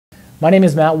My name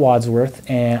is Matt Wadsworth,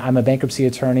 and I'm a bankruptcy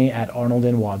attorney at Arnold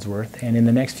Wadsworth. And in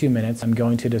the next few minutes, I'm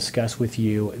going to discuss with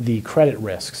you the credit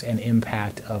risks and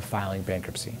impact of filing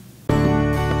bankruptcy.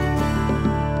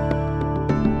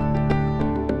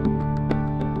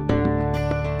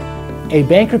 A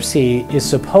bankruptcy is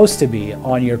supposed to be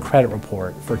on your credit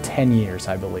report for 10 years,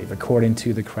 I believe, according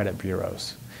to the credit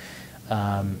bureaus.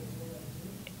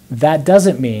 That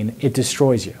doesn't mean it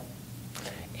destroys you.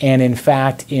 And in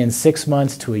fact, in 6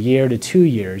 months to a year to 2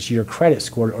 years, your credit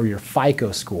score, or your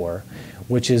FICO score,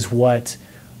 which is what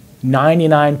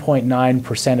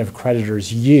 99.9% of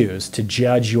creditors use to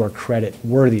judge your credit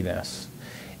worthiness,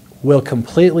 will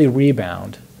completely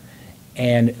rebound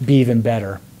and be even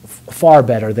better, far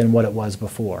better than what it was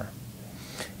before.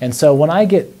 And so when I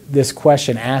get this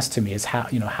question asked to me is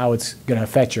how it's going to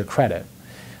affect your credit,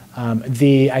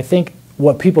 I think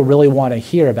what people really want to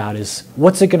hear about is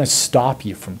what's it going to stop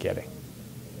you from getting,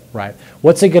 right?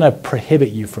 What's it going to prohibit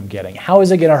you from getting? How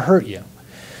is it going to hurt you?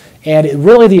 And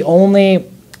really the only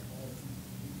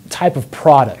type of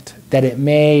product that it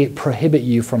may prohibit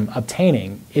you from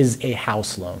obtaining is a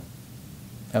house loan.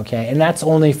 Okay, and that's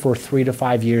only for 3 to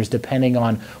 5 years, depending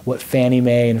on what Fannie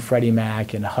Mae and Freddie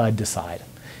Mac and HUD decide.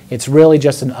 It's really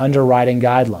just an underwriting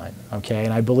guideline, okay,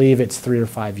 and I believe it's 3 or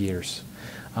 5 years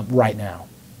right now.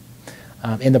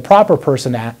 And the proper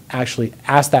person to actually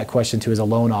ask that question to is a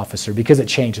loan officer, because it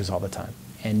changes all the time,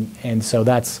 and so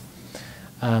that's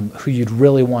who you'd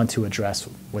really want to address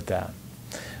with that.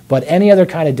 But any other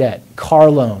kind of debt, car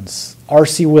loans,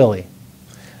 RC Willey,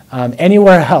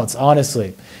 anywhere else,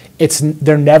 honestly,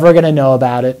 they're never going to know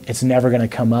about it. It's never going to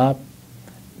come up.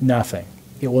 Nothing.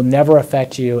 It will never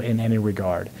affect you in any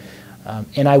regard.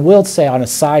 And I will say on a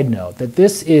side note that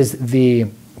this is the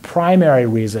primary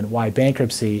reason why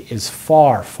bankruptcy is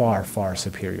far, far, far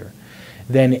superior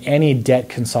than any debt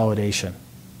consolidation.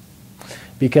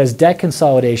 Because debt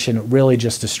consolidation really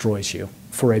just destroys you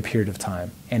for a period of time.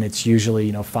 And it's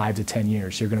usually 5 to 10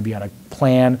 years. You're going to be on a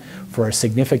plan for a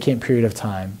significant period of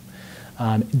time.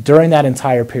 During that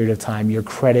entire period of time, your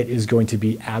credit is going to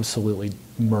be absolutely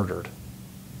murdered.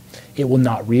 It will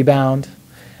not rebound.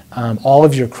 All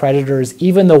of your creditors,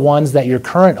 even the ones that you're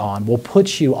current on, will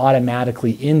put you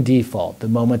automatically in default the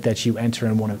moment that you enter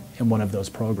in one of those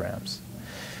programs.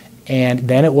 And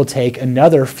then it will take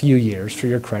another few years for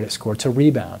your credit score to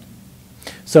rebound.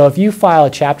 So if you file a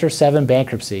Chapter 7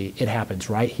 bankruptcy, it happens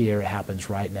right here, it happens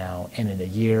right now, and in a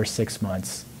year, 6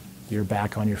 months, you're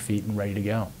back on your feet and ready to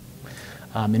go.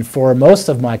 And for most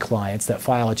of my clients that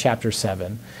file a Chapter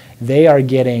 7, they are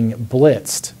getting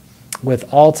blitzed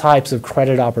with all types of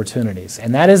credit opportunities.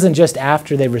 And that isn't just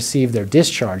after they receive their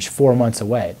discharge 4 months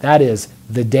away. That is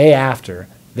the day after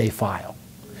they file.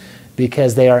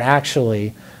 Because they are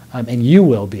actually, and you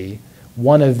will be,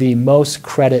 one of the most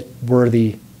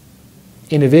credit-worthy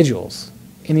individuals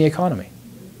in the economy.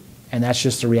 And that's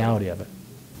just the reality of it.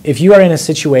 If you are in a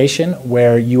situation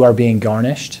where you are being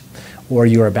garnished, or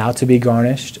you're about to be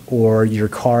garnished, or your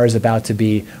car is about to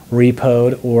be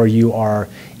repoed, or you are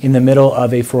in the middle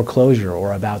of a foreclosure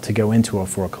or about to go into a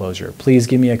foreclosure, please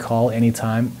give me a call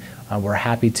anytime. We're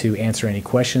happy to answer any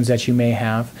questions that you may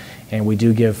have, and we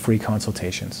do give free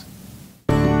consultations.